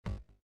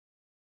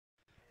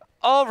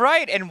All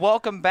right, and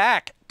welcome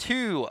back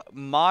to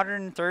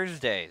Modern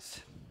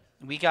Thursdays.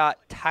 We got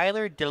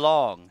Tyler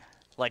Delong.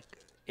 Like,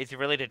 is he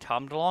related to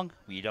Tom DeLong?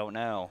 We don't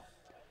know.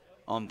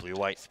 On Blue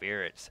White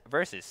Spirits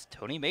versus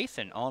Tony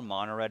Mason on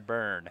Mono Red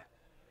Burn.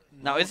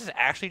 Now, is this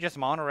actually just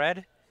Mono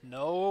Red?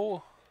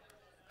 No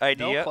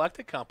Idea.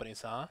 collected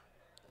companies, huh?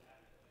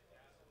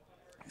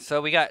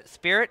 So we got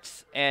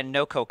Spirits and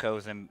no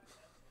Cocos and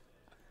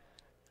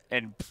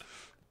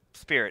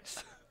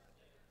Spirits.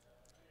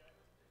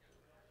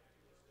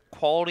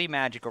 Quality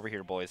magic over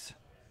here, boys.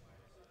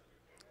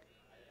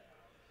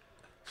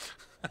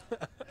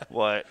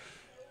 What?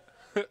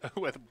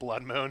 With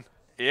Blood Moon.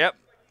 Yep.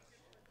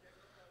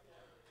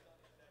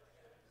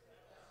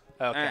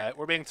 Okay,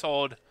 we're being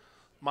told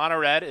Mono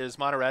Red is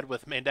Mono Red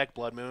with main deck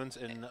Blood Moons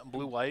and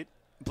Blue White.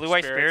 Blue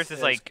White Spirits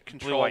is like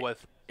control Blue White.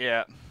 with.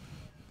 Yeah.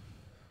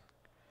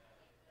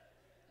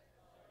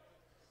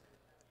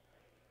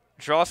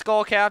 Draw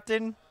Skull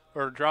Captain.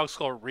 Or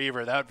Drogskull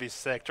Reaver, that would be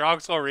sick.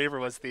 Drogskull Reaver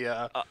was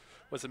the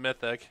was a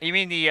mythic. You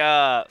mean the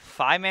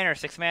 5-mana or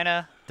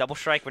 6-mana double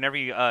strike? Whenever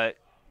you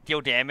deal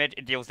damage,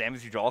 it deals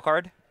damage. You draw a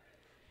card.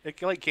 It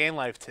can like gain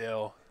life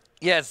too.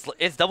 Yeah,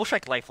 it's double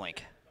strike lifelink.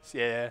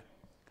 Yeah,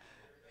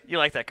 You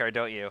like that card,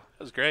 don't you?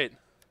 that was great.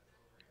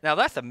 Now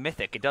that's a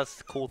mythic. It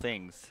does cool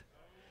things.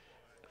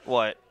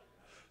 What?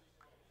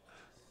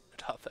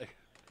 Nothing.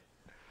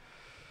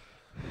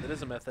 It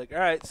is a mythic. All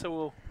right,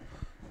 so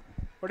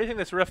where do you think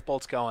this Rift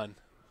Bolt's going?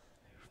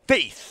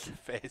 Face.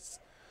 Face.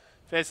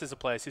 Face is a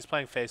place. He's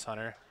playing Face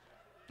Hunter.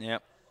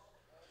 Yep.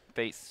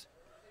 Face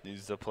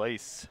is the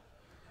place.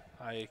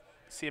 I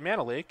see a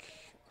mana leak.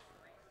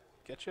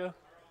 Get you.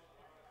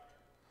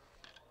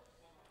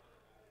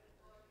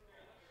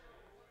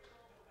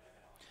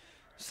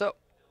 So,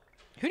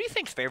 who do you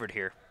think's favored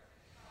here?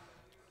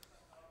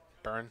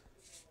 Burn.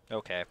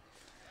 Okay.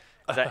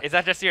 Is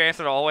that just your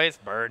answer to always?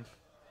 Burn.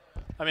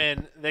 I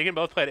mean, they can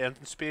both play at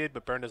instant speed,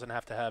 but Burn doesn't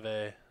have to have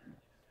a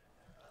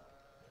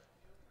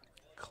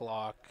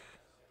clock.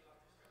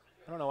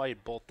 I don't know why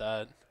you'd bolt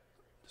that.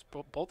 Just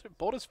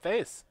bolt his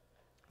face.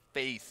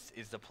 Face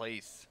is the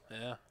place.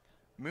 Yeah.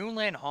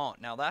 Moonland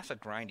Haunt. Now that's a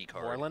grindy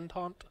card. Moorland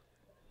Taunt.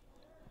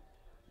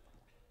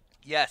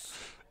 Yes.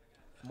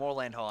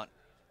 Moorland Haunt.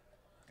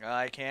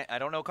 I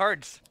don't know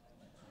cards.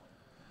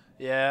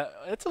 Yeah,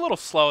 it's a little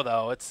slow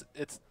though. It's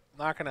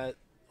not gonna.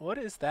 What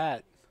is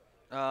that?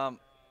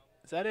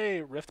 Is that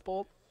a Rift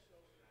Bolt?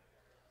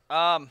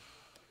 I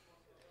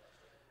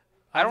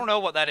don't know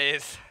what that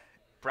is.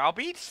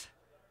 Browbeats?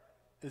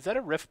 Is that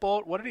a Rift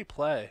Bolt? What did he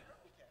play?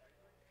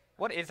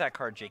 What is that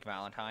card, Jake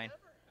Valentine?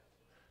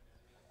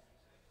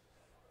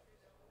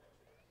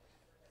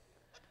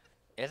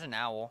 It's an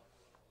owl.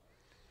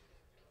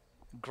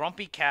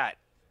 Grumpy Cat.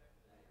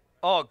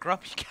 Oh,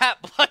 Grumpy Cat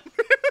Blood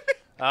Moon.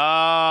 Oh,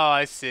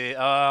 I see.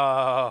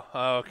 Oh,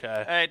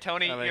 okay. Hey,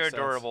 Tony, That makes you're sense.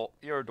 adorable.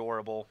 You're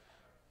adorable.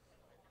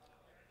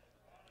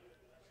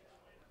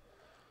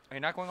 Are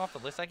you not going off the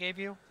list I gave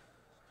you?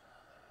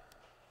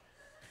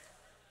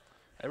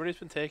 Everybody's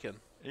been taken.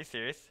 Are you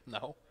serious?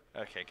 No.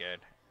 Okay, good.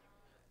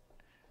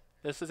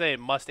 This is a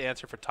must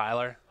answer for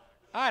Tyler.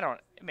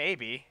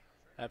 Maybe.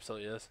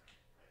 Absolutely is.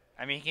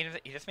 I mean,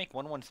 he just make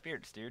 1/1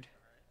 spirits, dude.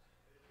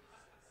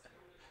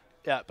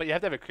 Yeah, but you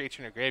have to have a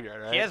creature in your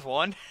graveyard, right? He has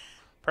one.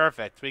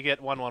 Perfect. We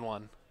get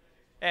 1/1/1.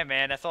 Hey,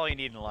 man, that's all you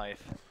need in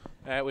life.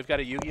 All right, we've got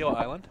a Yu-Gi-Oh!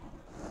 Island.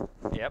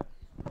 Yep.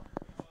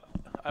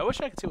 I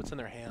wish I could see what's in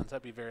their hands.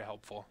 That'd be very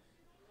helpful.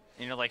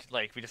 You know, like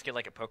we just get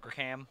like a poker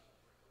cam.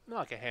 Not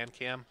like a hand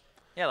cam.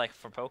 Yeah, like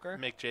for poker.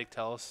 Make Jake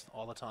tell us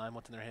all the time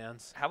what's in their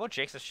hands. How about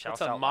Jake's just shouts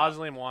That's a out loud?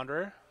 Mausoleum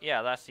Wanderer.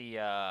 Yeah, that's the.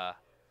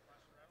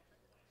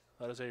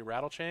 That is a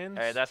Rattle Chains.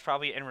 That's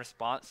probably in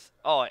response.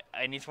 Oh,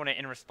 I need someone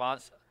in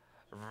response.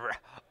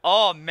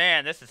 Oh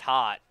man, this is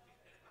hot.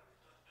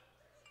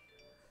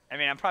 I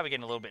mean, I'm probably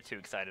getting a little bit too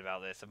excited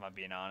about this, if I'm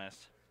being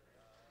honest.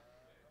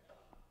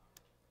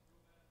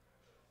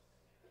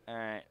 All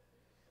right.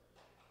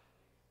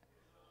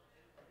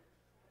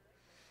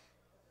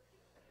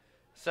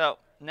 So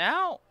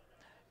now,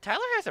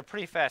 Tyler has a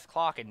pretty fast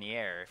clock in the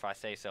air, if I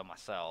say so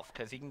myself,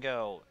 because he can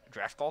go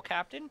Draft Skull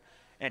Captain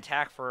and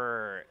attack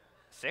for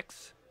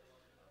 6.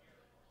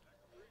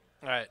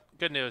 All right,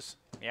 good news.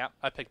 Yep.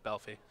 I picked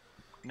Belfie.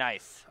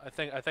 Nice. I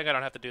think I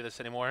don't have to do this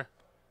anymore.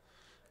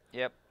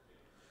 Yep.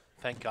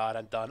 Thank God,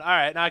 I'm done. All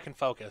right, now I can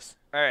focus.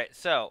 All right,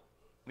 so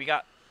we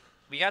got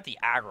the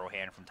aggro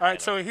hand from Tyler. All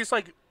right, so he's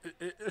like,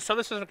 so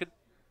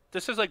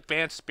this is like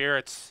Banned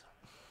Spirits,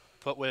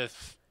 but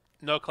with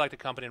no collected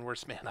company and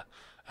worse mana.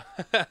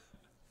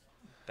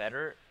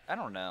 Better? I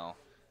don't know.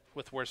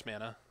 With worse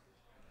mana.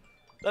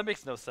 That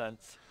makes no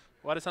sense.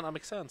 Why does that not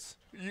make sense?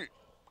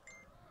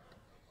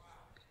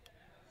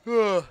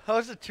 How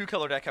does a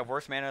 2-color deck have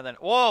worse mana than...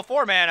 Whoa,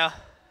 4 mana!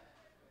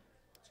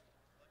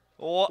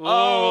 Whoa,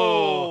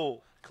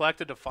 oh!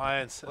 Collected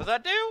Defiance. What's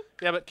that do?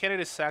 Yeah, but can't I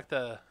just sack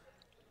the...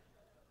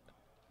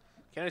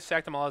 Can't I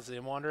sack them all as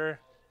Zim Wanderer?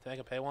 Think I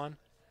can pay one?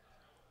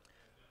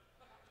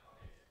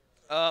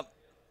 Or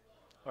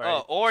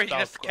you can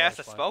just cast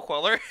a Spell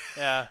Queller.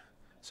 Yeah.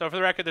 So for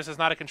the record, this is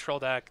not a control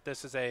deck.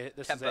 This is a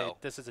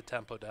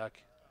tempo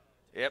deck.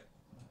 Yep.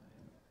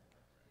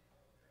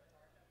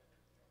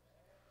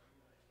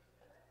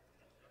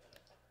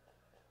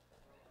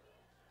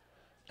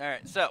 All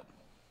right, so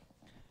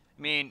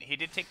I mean, he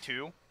did take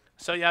 2.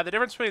 So yeah, the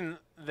difference between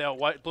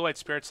the blue-white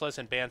spirits list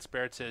and banned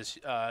spirits is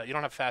you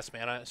don't have fast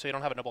mana, so you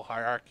don't have a noble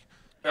hierarch.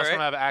 You also don't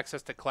have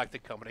access to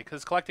collected company,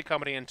 because collected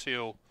company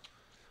into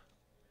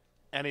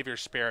any of your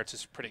spirits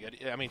is pretty good.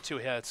 I mean, 2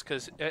 hits,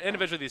 because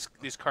individually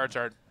these cards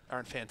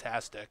aren't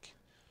fantastic.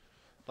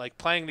 Like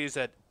playing these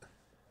at,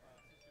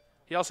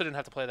 he also didn't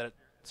have to play that at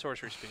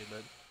sorcery speed,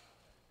 but.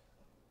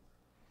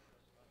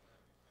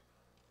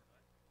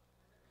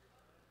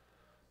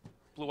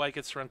 Blue-white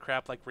gets to run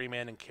crap like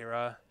Remand and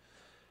Kira.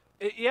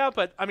 Yeah,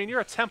 but I mean,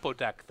 you're a tempo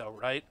deck, though,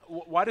 right?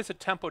 Why does a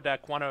tempo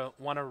deck want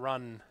to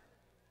run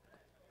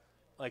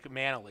like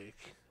Mana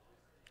Leak?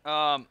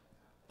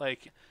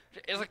 Like,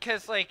 it's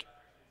because like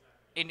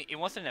it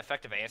wasn't an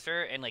effective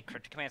answer, and like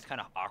Cryptic Command's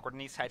kind of awkward in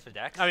these types of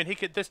decks. I mean,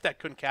 this deck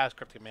couldn't cast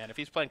Cryptic Command. If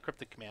he's playing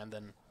Cryptic Command,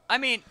 then I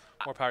mean,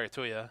 more power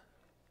to you.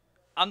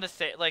 I'm the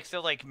same. Like,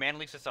 so like Mana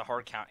Leak's just a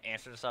hard count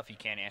answer to stuff you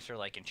can't answer,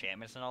 like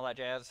enchantments and all that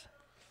jazz.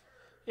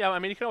 Yeah, I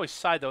mean, you can always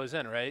side those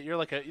in, right? You're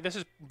like this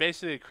is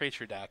basically a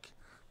creature deck.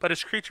 But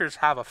his creatures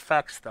have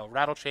effects, though.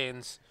 Rattle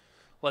Chains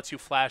lets you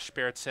flash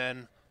spirits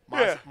in.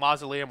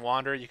 Mausoleum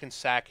Wander, you can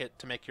sack it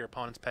to make your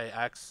opponents pay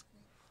X.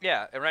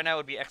 Yeah, and right now it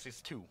would be X is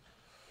 2.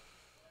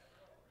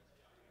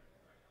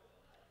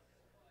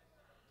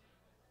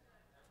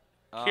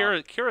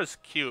 Kira's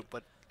cute,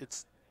 but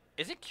it's...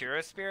 Is it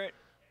Kira Spirit?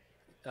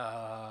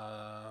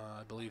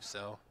 I believe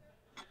so.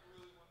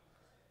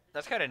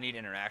 That's kind of neat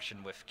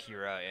interaction with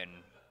Kira and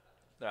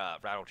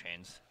Rattle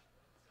Chains.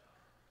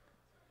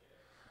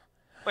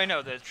 Wait,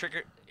 no, the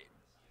trigger...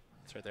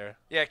 It's right there.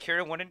 Yeah,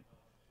 Kira wouldn't...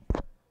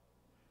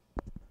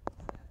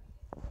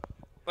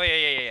 Oh,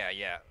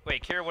 yeah.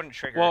 Wait, Kira wouldn't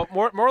trigger... Well,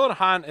 Moreland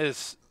Haunt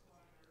is...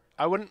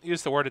 I wouldn't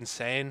use the word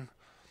insane,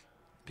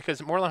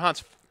 because Moreland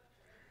Haunt's...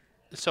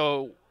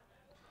 So...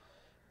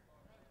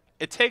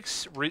 It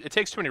takes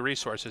too many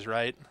resources,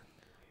 right?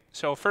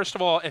 So, first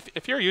of all,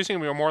 if you're using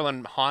your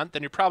Moreland Haunt,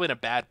 then you're probably in a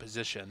bad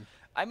position.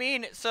 I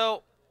mean,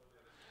 so...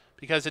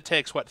 Because it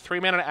takes, 3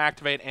 mana to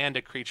activate and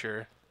a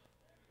creature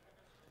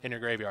in your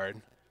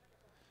graveyard,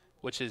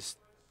 which is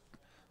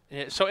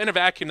so in a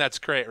vacuum that's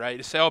great, right?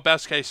 You say, oh,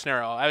 best case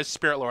scenario, I was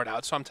Spirit Lord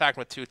out, so I'm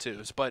attacking with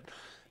 2/2s. But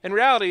in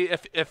reality,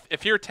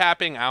 if you're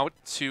tapping out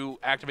to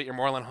activate your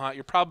Moreland Haunt,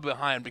 you're probably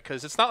behind,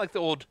 because it's not like the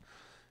old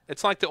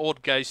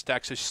Geist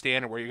decks is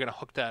standard where you're gonna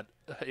hook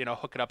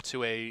it up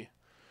to a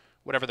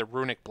whatever the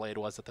runic blade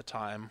was at the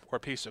time, or a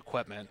piece of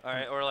equipment. All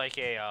right, or like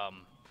a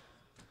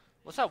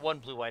what's that one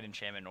blue-white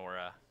enchantment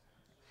aura?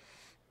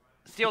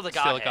 Steal the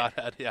Godhead. Steal the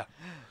Godhead, yeah.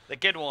 The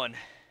good one.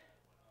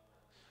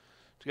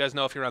 Do you guys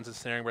know if he runs a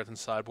Snaring Breath in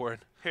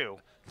sideboard? Who?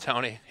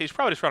 Tony. He's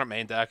probably just running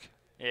main deck.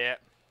 Yeah.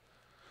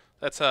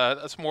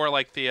 That's more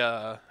like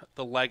the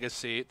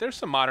legacy. There's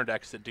some modern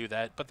decks that do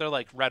that, but they're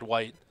like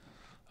red-white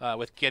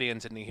with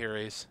Gideons and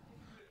Nihiris.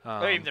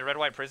 Even the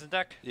red-white prison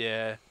deck?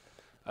 Yeah.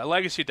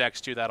 Legacy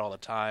decks do that all the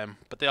time,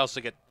 but they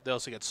also get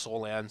soul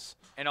lands.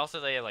 And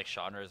also they have like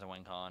Chandras and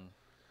WinCon.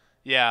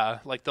 Yeah,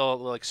 like they'll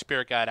like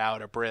Spirit Guide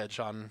out a bridge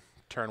on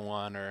turn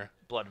 1 or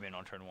Blood Moon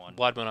on turn 1.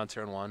 Blood Moon on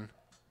turn 1.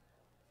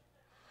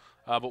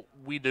 But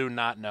we do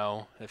not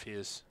know if he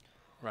is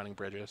running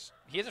bridges.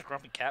 He is a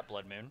Grumpy Cat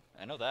Blood Moon.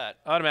 I know that.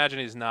 I would imagine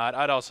he's not.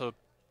 I'd also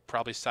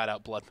probably side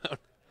out Blood Moon.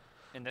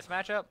 In this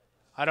matchup?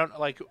 I don't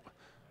like...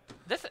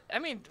 This. I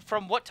mean,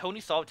 from what Tony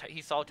saw,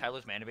 he saw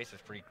Tyler's mana base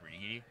was pretty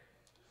greedy.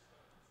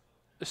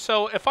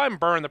 So if I'm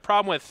Burn, the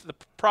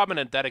problem in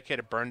a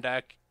dedicated Burn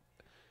deck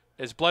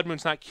is Blood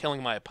Moon's not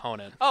killing my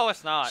opponent. Oh,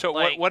 it's not. So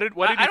like, what did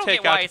you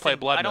take out to play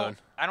Blood Moon?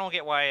 I don't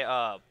get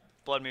why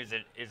Blood Moon is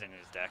in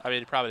his deck. I mean,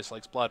 he probably just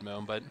likes Blood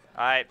Moon, but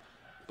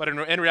but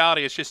in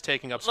reality, it's just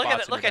taking up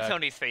spots. Look at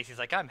Tony's face. He's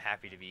like, I'm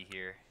happy to be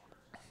here.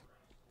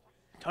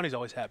 Tony's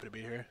always happy to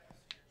be here.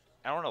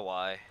 I don't know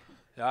why.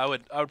 Yeah, I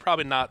would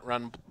probably not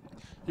run.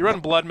 You run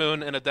Blood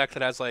Moon in a deck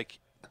that has like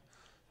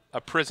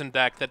a prison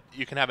deck that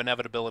you can have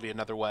inevitability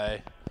another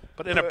way,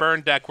 but in a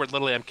burn deck where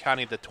literally I'm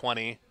counting to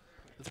 20,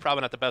 it's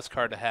probably not the best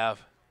card to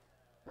have.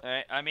 All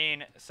right, I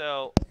mean,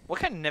 so what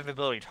kind of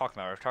inevitability are you talking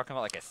about? Are we talking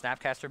about like a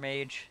Snapcaster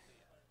Mage?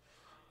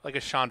 Like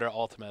a Chandra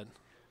Ultimate.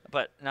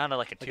 But not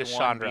like a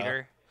 2/1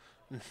 beater?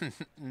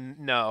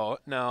 No.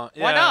 Yeah.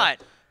 Why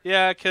not?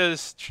 Yeah,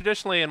 because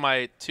traditionally in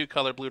my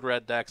 2-color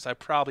blue-red decks, I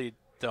probably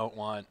don't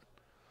want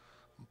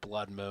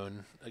Blood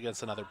Moon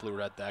against another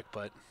blue-red deck,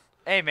 but...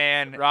 Hey,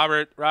 man.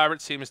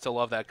 Robert seems to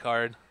love that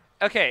card.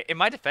 Okay, in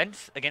my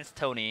defense against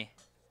Tony,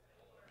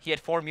 he had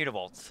 4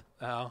 Mutavaults.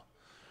 Oh.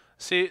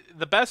 See,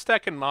 the best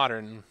deck in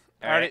Modern...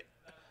 All right.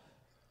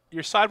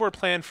 Your sideboard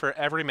plan for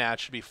every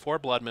match should be 4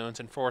 Blood Moons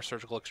and 4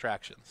 Surgical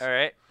Extractions. All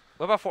right.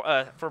 What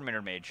about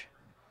Fulminator Mage?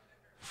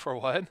 For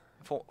what?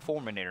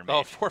 Fulminator Mage.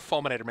 Oh, 4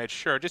 Fulminator Mage.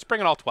 Sure, just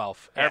bring it all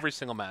 12. Yeah. Every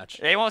single match.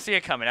 They won't see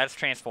it coming. That's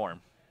Transform.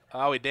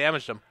 Oh, we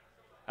damaged them.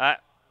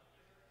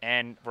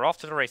 And we're off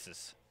to the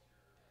races.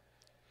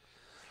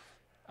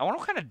 I wonder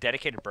what kind of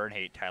dedicated burn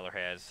hate Tyler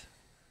has.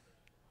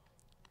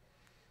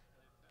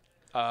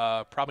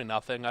 Probably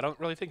nothing. I don't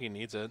really think he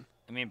needs it.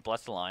 I mean,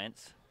 Blessed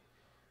Alliance.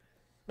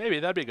 Maybe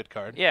that'd be a good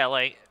card. Yeah,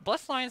 like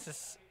Blessed Alliance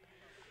is.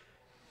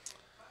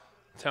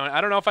 Tony,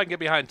 I don't know if I can get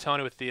behind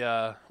Tony with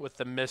the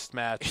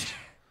mismatched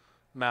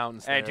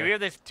mountains. Hey, there. do we have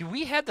this? Do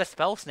we have the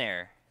Spell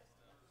Snare?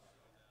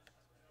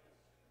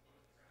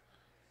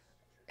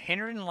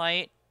 Hindering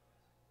Light.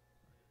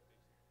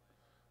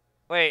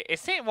 Wait, is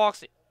Saint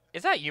Walks?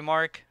 Is that you,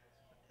 Mark?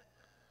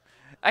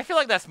 I feel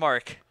like that's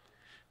Mark.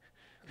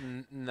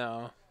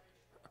 No.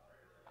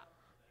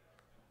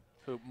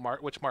 Who?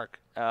 Mark? Which Mark?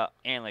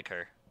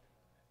 Anliker.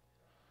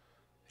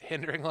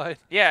 Hindering Light.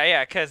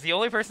 Yeah, because the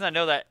only person I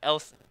know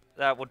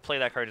that would play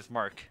that card is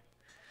Mark.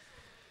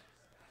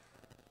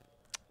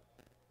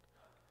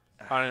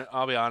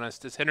 I'll be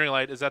honest. Is Hindering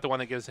Light, is that the one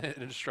that gives it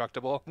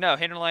indestructible? No,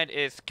 Hindering Light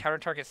is counter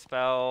target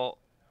spell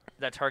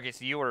that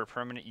targets you or a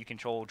permanent you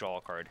control, draw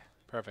a card.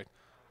 Perfect.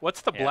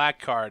 What's the black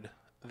card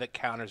that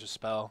counters a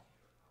spell?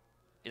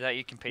 Is that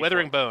you can pay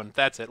Withering Bone.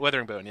 That's it.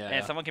 Withering Bone, yeah.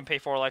 And someone can pay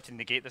 4 life to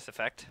negate this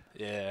effect.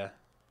 Yeah.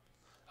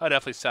 I'll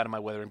definitely side on my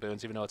Withering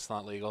Boons, even though it's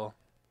not legal.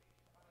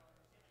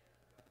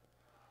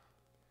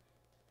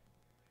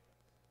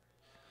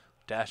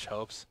 Dash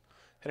Hopes.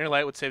 Hindering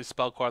Light would save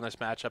spell core on this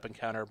matchup and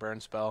counter a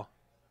burn spell.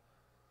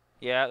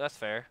 Yeah, that's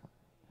fair.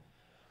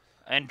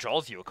 And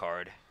draws you a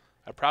card.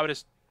 I'd probably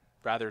just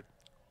rather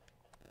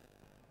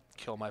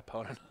kill my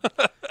opponent.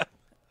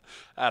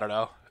 I don't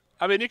know.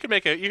 I mean, you could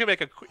make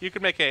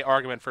a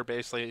argument for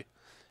basically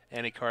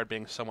any card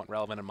being somewhat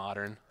relevant in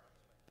Modern.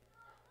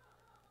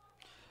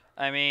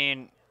 I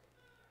mean,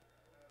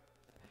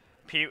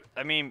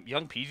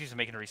 Young Peasy's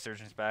making a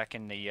resurgence back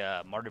in the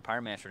Mardu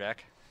Pyromancer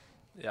deck.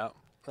 Yeah,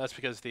 that's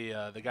because the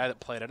guy that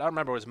played it, I don't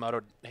remember what his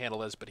moto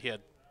handle is, but he had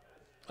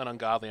an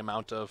ungodly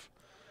amount of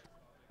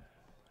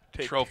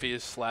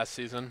trophies last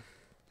season.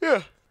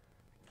 Yeah.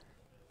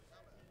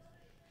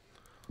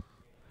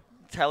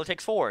 Tyler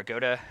takes 4. Go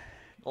to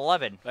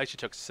 11. I actually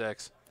took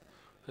 6.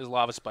 His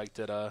Lava Spike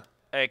did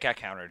It got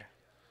countered.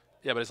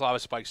 Yeah, but his Lava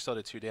Spike still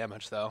did 2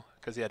 damage though,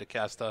 because he had to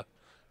cast a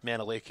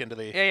Mana Leak into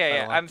the.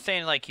 Yeah. I'm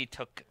saying like he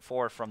took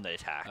 4 from the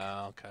attack.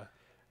 Oh, okay.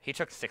 He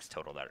took 6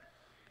 total.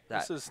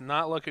 This is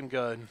not looking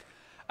good.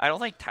 I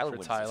don't think Tyler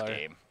wins this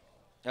game.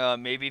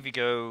 Maybe if he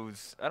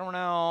goes, I don't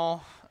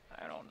know.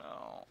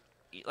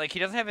 Like he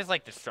doesn't have his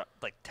like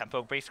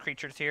tempo based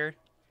creatures here.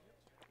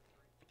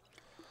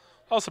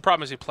 Also, the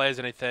problem is he plays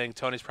anything.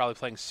 Tony's probably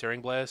playing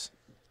Searing Blaze.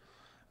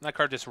 And that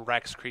card just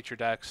wrecks creature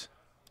decks.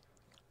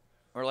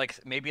 Or like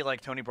maybe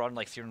like Tony brought in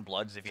like Searing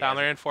Bloods if he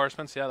Timely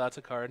Reinforcements, yeah, that's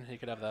a card. He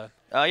could have that.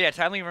 Yeah,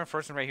 Timely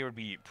Reinforcement right here would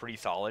be pretty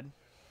solid.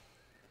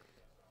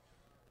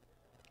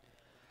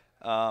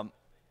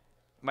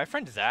 My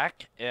friend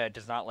Zach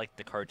does not like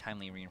the card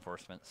Timely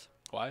Reinforcements.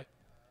 Why?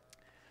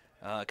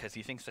 Because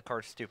he thinks the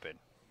card's stupid.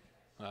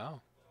 Oh.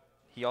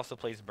 He also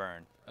plays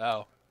Burn.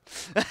 Oh.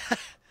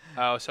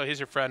 Oh, so he's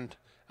your friend.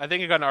 I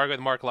think you got an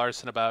argument with Mark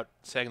Larson about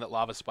saying that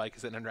Lava Spike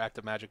is an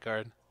interactive Magic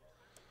card.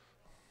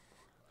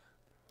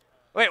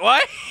 Wait,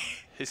 what?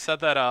 He said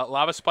that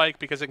Lava Spike,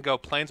 because it can go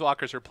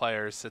Planeswalkers or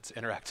players, it's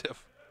interactive.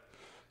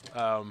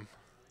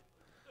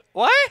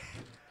 What?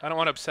 I don't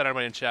want to upset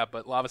everybody in chat,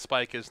 but Lava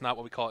Spike is not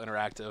what we call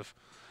interactive.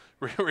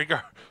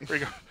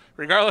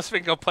 Regardless if it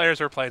can go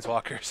players or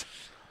Planeswalkers.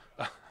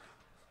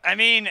 I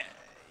mean,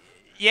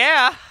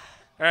 yeah.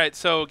 All right,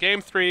 so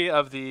Game 3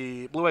 of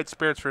the Blue-White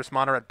Spirits versus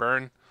Mono Red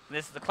Burn.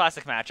 This is the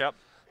classic matchup.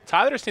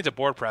 Tyler just needs a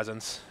board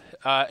presence.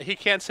 He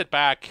can't sit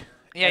back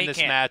in this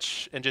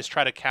match and just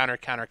try to counter,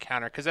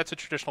 because that's a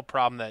traditional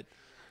problem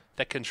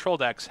that control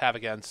decks have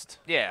against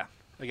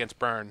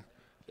Burn.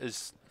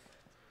 Is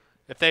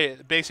if they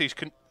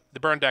basically the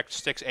Burn deck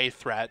sticks a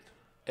threat,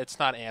 it's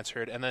not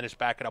answered, and then just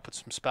back it up with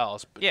some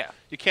spells. But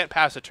you can't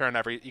pass a turn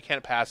you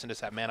can't pass and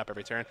just have mana up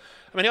every turn.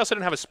 I mean, he also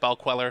didn't have a Spell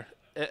Queller.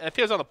 If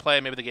he was on the play,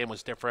 maybe the game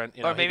was different.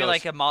 Or maybe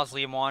like a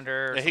Mausoleum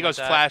Wander. He goes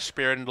Flash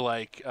Spirit into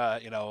like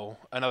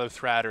another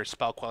threat or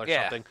Spell Queller or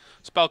something.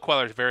 Spell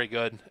Queller is very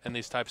good in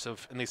these types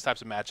of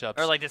matchups.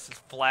 Or like just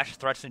Flash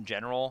threats in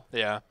general.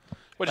 Yeah,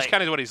 which is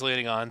kind of what he's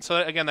leaning on.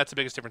 So again, that's the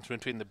biggest difference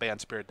between the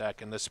Banned Spirit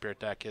deck and this Spirit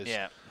deck is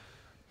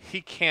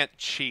he can't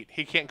cheat.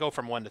 He can't go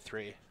from 1 to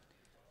 3.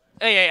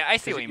 Yeah, I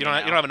see what you mean.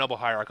 You don't have a Noble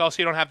Hierarch.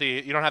 Also, you don't have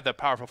the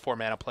powerful 4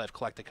 mana play of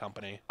Collect the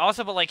Company.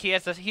 Also, but like he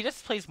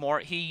just plays more.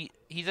 He's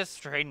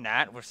just trading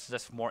that with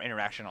just more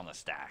interaction on the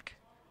stack.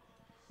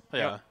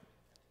 Yeah,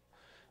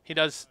 he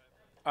does.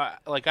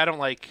 Like I don't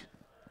like.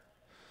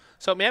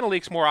 So Mana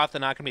Leak's more often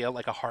not going to be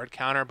like a hard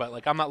counter, but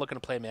like I'm not looking to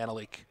play Mana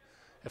Leak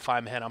if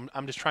I'm him.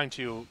 I'm just trying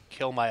to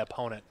kill my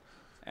opponent.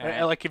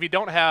 Right. Like if you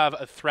don't have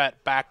a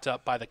threat backed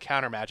up by the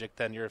counter magic,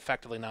 then you're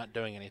effectively not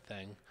doing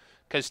anything.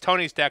 Because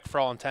Tony's deck, for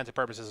all intents and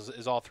purposes,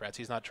 is all threats.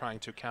 He's not trying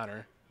to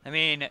counter. I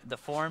mean, the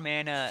 4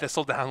 mana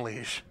Thistledown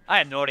Leash. I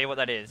have no idea what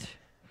that is.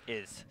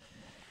 Is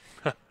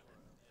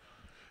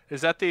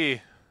that the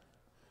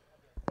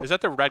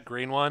red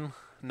green one?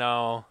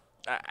 No.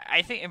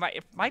 I think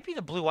it might be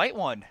the blue white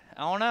one.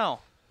 I don't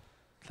know.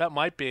 That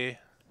might be.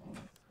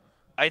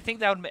 I think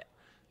that would.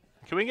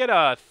 Can we get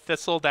a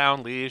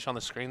Thistledown Liege on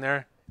the screen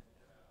there?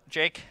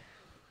 Jake,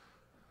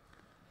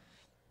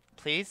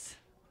 please,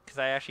 because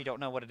I actually don't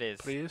know what it is.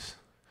 Please.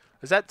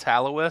 Is that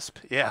Tallowisp?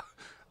 Yeah.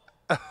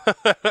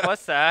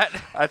 What's that?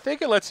 I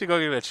think it lets you go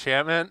get an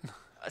enchantment.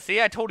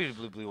 See, I told you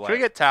to blue white. Can we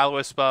get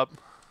Tallowisp up?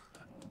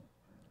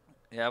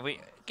 Yeah, we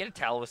get a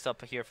Talus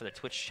up here for the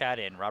Twitch chat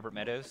and Robert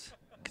Meadows,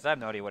 because I have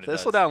no idea what it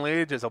does. Thistledown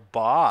Liege is a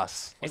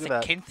boss. It's Look a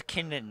at that.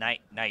 Kithkin and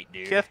Knight,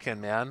 dude. Kithkin,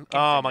 man.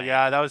 Kithkin Oh, my Knight.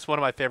 God. That was one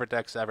of my favorite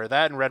decks ever.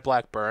 That and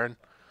Red-Black Burn.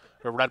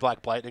 Or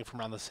Red-Black Blightning from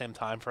around the same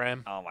time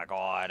frame. Oh my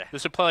god.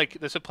 This would play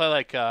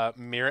like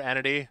Mirror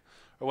Entity.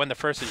 Or when the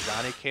first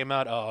Ajani came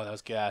out. Oh, that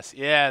was gas.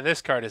 Yeah,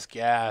 this card is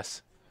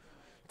gas.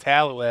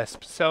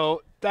 Tallowisp.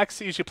 So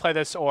decks usually play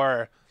this,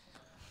 or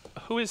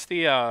who is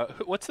the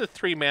what's the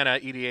 3-mana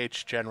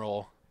EDH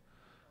general?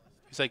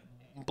 He's like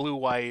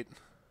blue-white.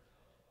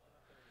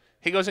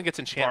 He goes and gets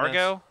enchantments.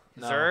 Fargo?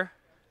 No. Zur?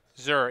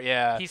 Zur,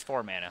 yeah. He's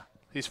 4 mana.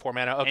 He's 4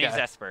 mana. Okay. And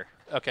he's Esper.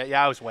 Okay,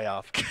 yeah, I was way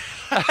off.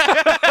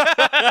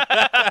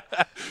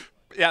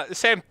 Yeah,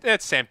 same.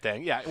 It's same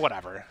thing. Yeah,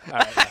 whatever. All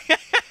right. Yeah.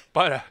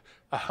 But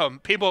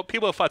people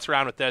futz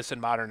around with this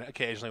in Modern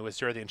occasionally with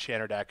Zur the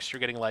Enchanter decks.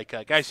 You're getting like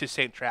guys who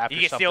Saint Trapped. You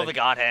or can something. steal the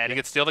Godhead. You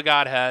can steal the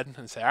Godhead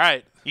and say, all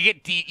right, You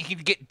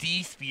can get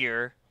D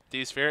Spear.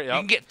 D-Sphere. You Yep.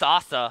 can get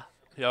Thassa.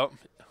 Yep.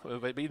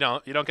 But you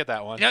don't. You don't get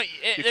that one. No,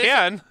 You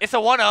can. It's a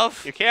one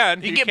of. You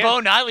can. You can get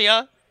Bone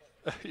Ilia.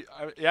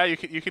 Yeah,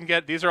 you can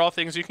get. These are all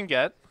things you can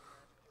get.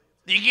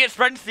 You can get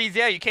Spreading Seas.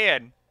 Yeah, you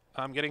can.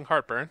 I'm getting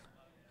heartburn.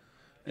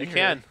 You hear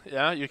can.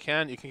 Yeah, you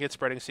can. You can get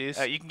Spreading Seas.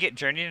 You can get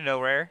Journey to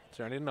Nowhere.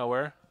 Journey to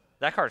Nowhere.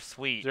 That card's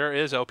sweet. Zur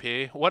is OP.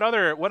 What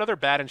other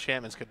bad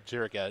enchantments could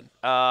Zur get?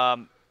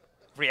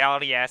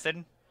 Reality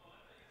Acid.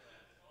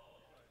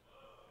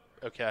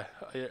 Okay.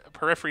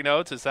 Periphery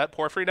Nodes. Is that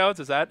Porphyry Nodes?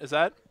 Is that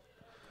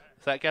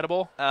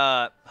gettable?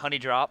 Honey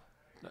Drop.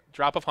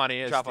 Drop of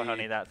Honey is Drop of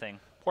Honey, that thing.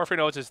 Porphyry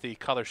Nodes is the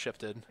color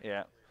shifted.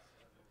 Yeah.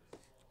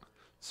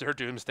 Zur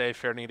Doomsday,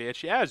 fair in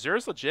EDH. Yeah,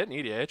 Zur's legit in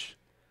EDH.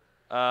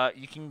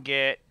 You can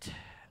get,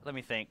 let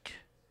me think.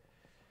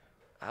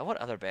 What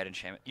other bad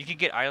enchantment? You can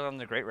get Island of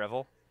the Great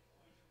Revel.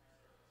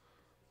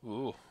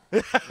 Ooh.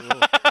 You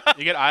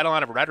get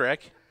Eidolon of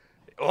Rhetoric.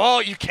 Oh,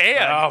 you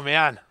can. Oh,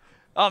 man.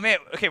 Oh man.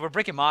 Okay, we're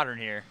breaking Modern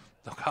here.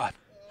 Oh, God.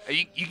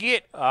 You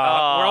get. We're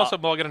also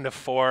mulliganing to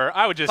 4.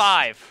 I would just.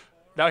 5.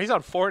 No, he's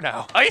on 4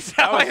 now. Oh, I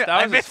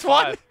his missed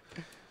one. 5.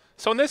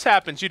 So when this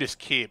happens, you just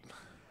keep.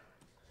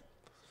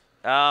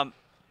 I'm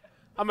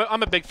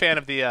a big fan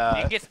of the. You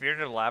can get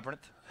Spirited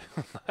Labyrinth.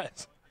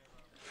 Nice.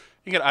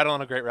 You can get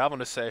Eidolon of Great Revel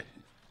and just say,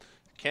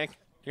 you're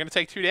gonna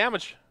take 2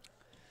 damage.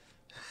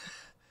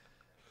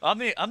 I'm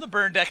the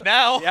burn deck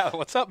now. Yeah,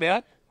 what's up,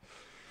 man?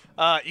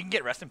 You can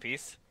get Rest in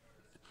Peace.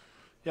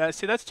 Yeah,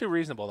 see, that's too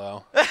reasonable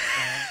though.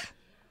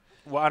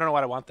 Well, I don't know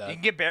why I want that.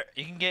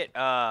 You can get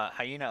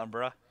Hyena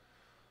Umbra.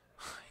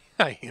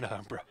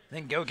 Bro.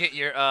 Then go get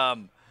your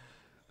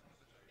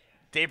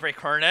Daybreak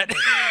Coronet.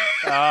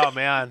 Oh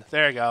man,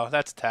 there you go.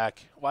 That's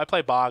tech. Why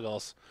play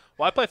Boggles?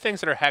 Why play things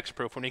that are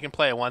hexproof when you can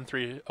play a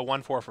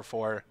 1/4 for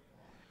 4?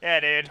 Yeah,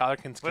 dude. Tyler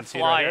can With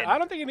concede right here. flying. I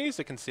don't think he needs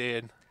to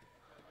concede.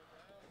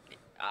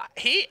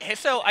 He He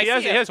has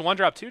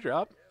 1-drop,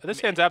 2-drop.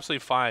 This hand's absolutely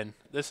fine.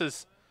 This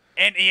is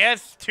and he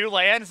has 2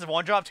 lands,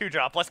 1-drop,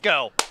 2-drop. Let's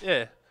go.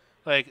 yeah,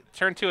 like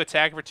turn 2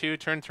 attack for 2,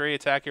 turn 3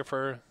 attack you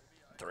for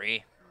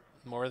 3.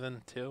 more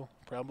than 2,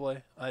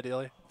 probably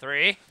ideally.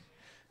 3.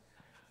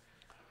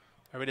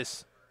 Or we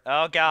just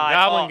Oh god.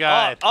 Goblin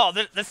Guide.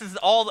 This is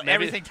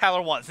everything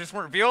Tyler wants. This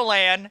one reveal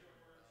land.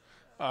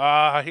 you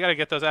gotta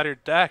get those out of your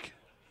deck.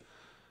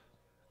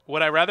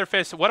 Would I rather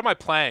face? What am I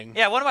playing?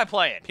 Yeah, what am I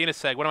playing?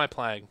 Penis Egg. What am I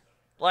playing?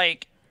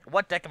 Like,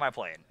 what deck am I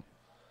playing?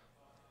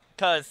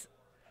 Because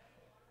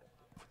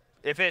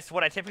if it's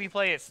what I typically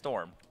play, it's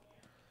Storm.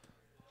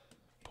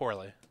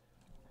 Poorly.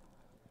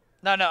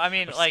 No, I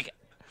mean,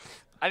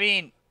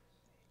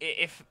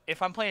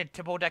 if I'm playing a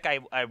typical deck I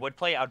would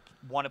play, I'd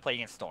want to play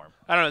against Storm.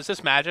 I don't know. Is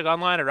this Magic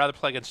Online? I'd rather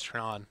play against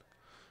Tron,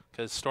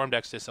 because Storm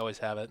decks just always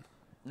have it.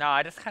 No,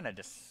 I just kind of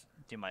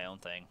do my own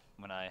thing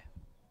when I.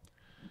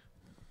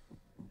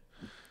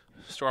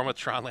 Storm with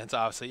Tron lands,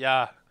 obviously.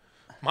 Yeah.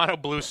 Mono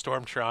blue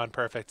Storm Tron.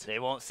 Perfect. They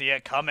won't see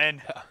it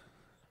coming.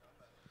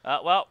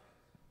 Well,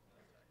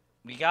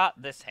 we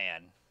got this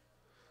hand.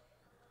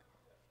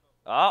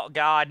 Oh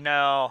God,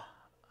 no.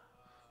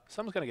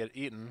 Someone's gonna get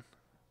eaten.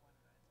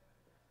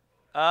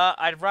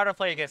 I'd rather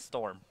play against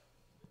Storm.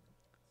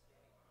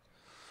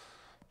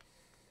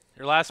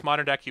 Your last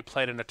Modern deck you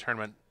played in a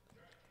tournament.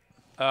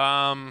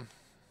 When's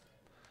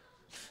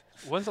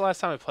the last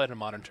time I played in a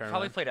Modern tournament?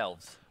 Probably played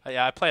Elves.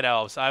 Yeah, I played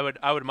Elves. I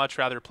would much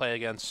rather play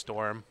against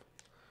Storm,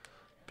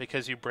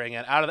 because you bring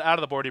in out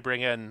of the board you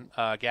bring in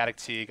Gaddock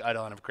Teague,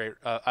 Eidolon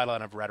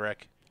of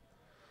Rhetoric.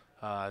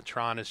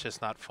 Tron is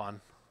just not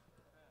fun.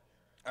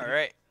 All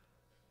right.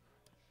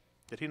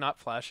 Did he not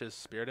flash his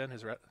Spirit in?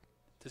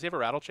 Does he have a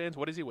Rattle Chains?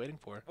 What is he waiting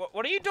for?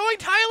 What are you doing,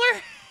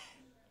 Tyler?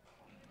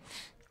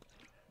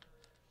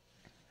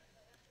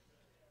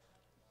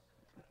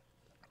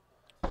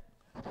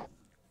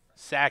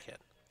 Sack it.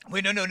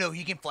 Wait, no.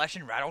 He can flash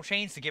in rattle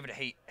chains to give it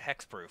a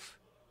hex proof.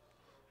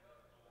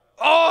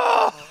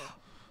 Oh!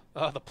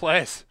 Oh, the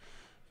plays.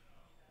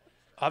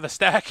 Oh, the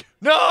stack.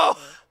 No!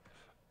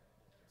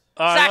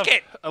 Sack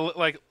it!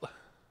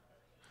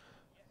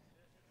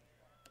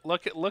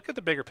 Look at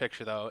the bigger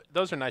picture, though.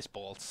 Those are nice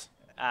bolts.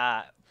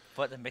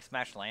 But the mixed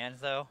match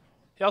lands, though.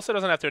 He also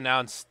doesn't have to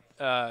announce.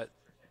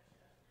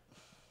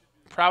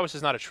 Prowess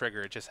is not a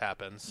trigger; it just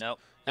happens. Nope.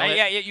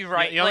 Yeah, you're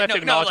right. You only have to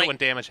acknowledge it when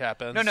damage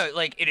happens. No,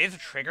 like it is a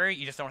trigger.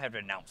 You just don't have to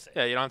announce it.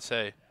 Yeah, you don't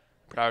say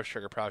prowess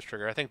trigger, prowess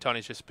trigger. I think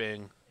Tony's just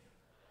being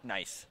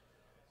nice.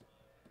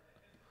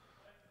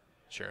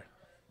 Sure.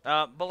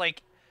 But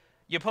like,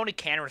 your opponent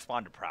can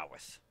respond to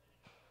prowess.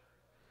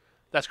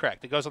 That's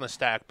correct. It goes on the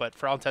stack, but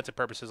for all intents and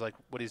purposes, like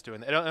what he's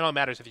doing, it only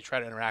matters if you try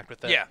to interact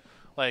with it. Yeah.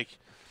 Like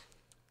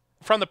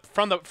from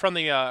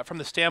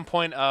the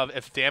standpoint of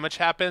if damage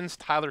happens,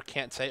 Tyler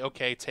can't say,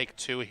 okay, take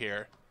 2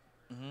 here,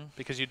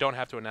 because you don't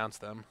have to announce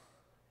them.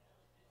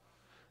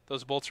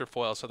 Those bolts are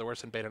foil, so they're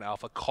worse than beta and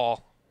alpha.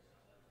 Call.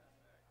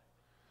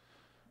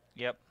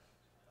 Yep.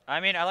 I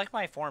mean, I like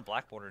my 4 and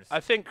black borders. I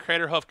think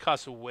Crater Hoof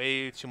costs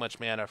way too much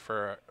mana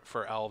for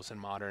elves in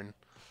modern.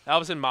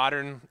 Elves in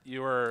modern,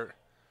 you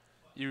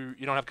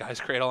don't have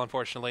Guy's Cradle,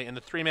 unfortunately, and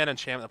the 3-mana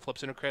enchantment that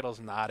flips into Cradle is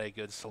not a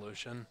good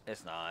solution.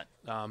 It's not.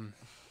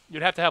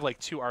 You'd have to have like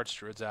 2 Arch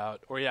Druids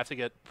out, or you have to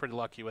get pretty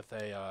lucky with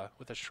a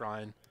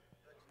Shrine.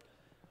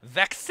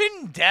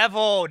 Vexen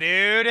Devil,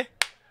 dude.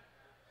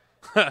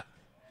 All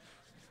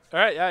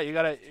right, yeah, you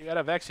got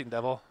a Vexing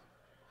Devil.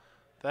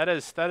 That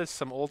is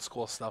some old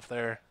school stuff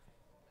there.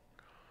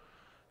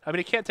 I mean,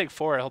 he can't take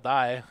 4; he'll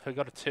die. He'll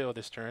go to 2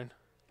 this turn.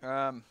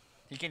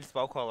 You can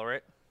Spell Queller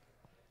it.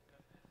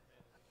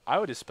 I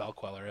would just Spell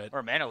Queller it.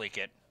 Or Mana Leak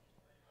it.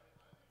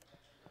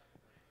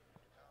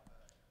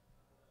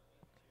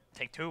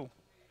 Take 2.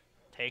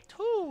 Take 2.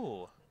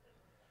 You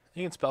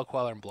can Spell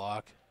Queller and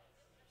block.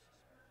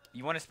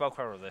 You want to Spell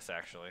Queller this,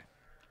 actually.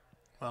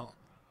 Well,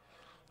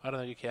 I don't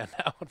think you can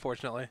now,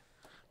 unfortunately.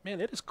 Man,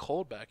 it is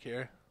cold back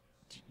here.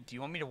 Do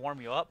you want me to warm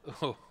you up?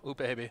 Ooh,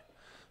 baby.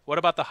 What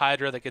about the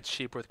Hydra that gets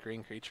cheap with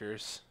green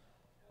creatures?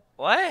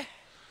 What?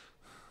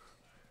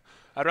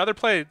 I'd rather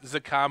play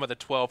Zakama the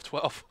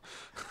 12/12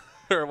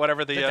 or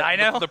whatever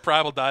the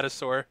primal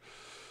dinosaur.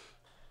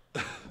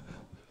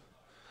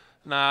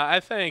 Nah, I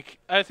think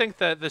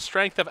that the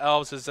strength of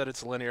elves is that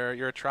it's linear.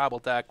 You're a tribal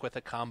deck with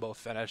a combo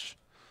finish.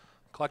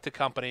 Collected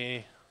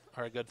Company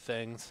are good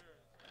things.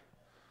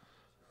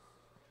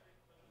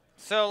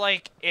 So,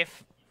 like,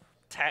 if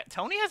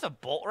Tony has a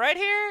bolt right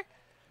here,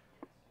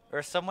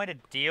 or some way to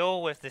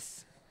deal with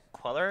this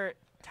Queller,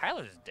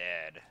 Tyler's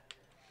dead.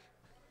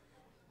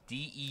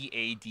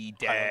 D-E-A-D,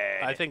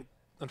 dead. I think,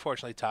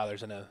 unfortunately,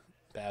 Tyler's in a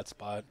bad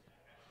spot.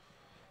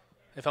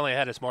 If only he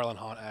had his Moreland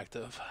Haunt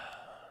active,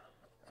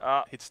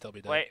 he'd still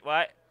be dead. Wait,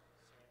 what?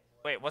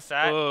 Wait, what's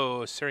that?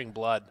 Oh, Searing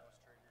Blood.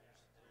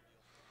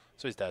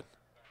 So he's dead.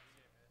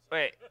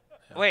 Wait,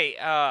 yeah. Wait,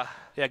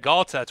 Yeah,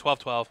 Galta,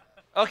 12/12.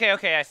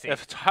 Okay, I see.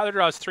 If Tyler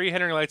draws 3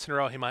 Hindering Lights in a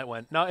row, he might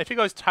win. No, if he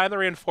goes Tyler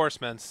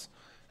Reinforcements,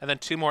 and then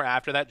 2 more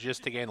after that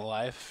just to gain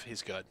life,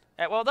 he's good.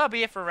 Well, that'll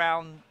be it for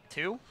round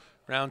 2.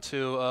 Round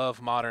 2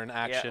 of modern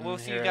action. Yeah, we'll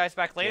see you guys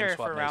back later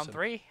for round Mason.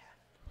 3.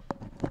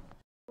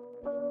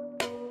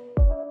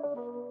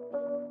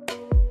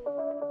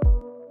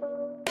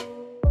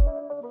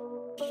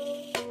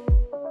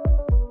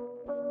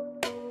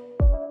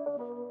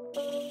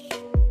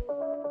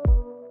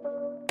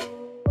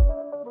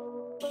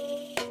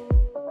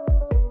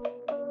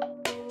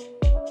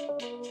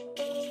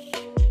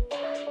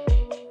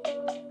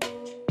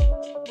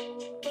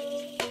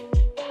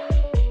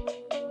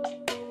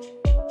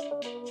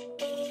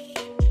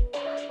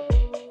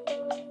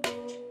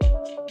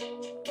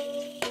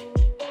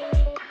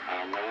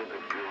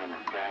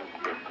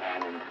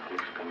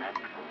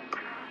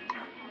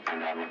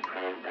 And I'm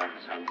afraid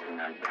that's something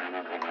I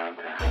cannot allow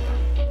to happen.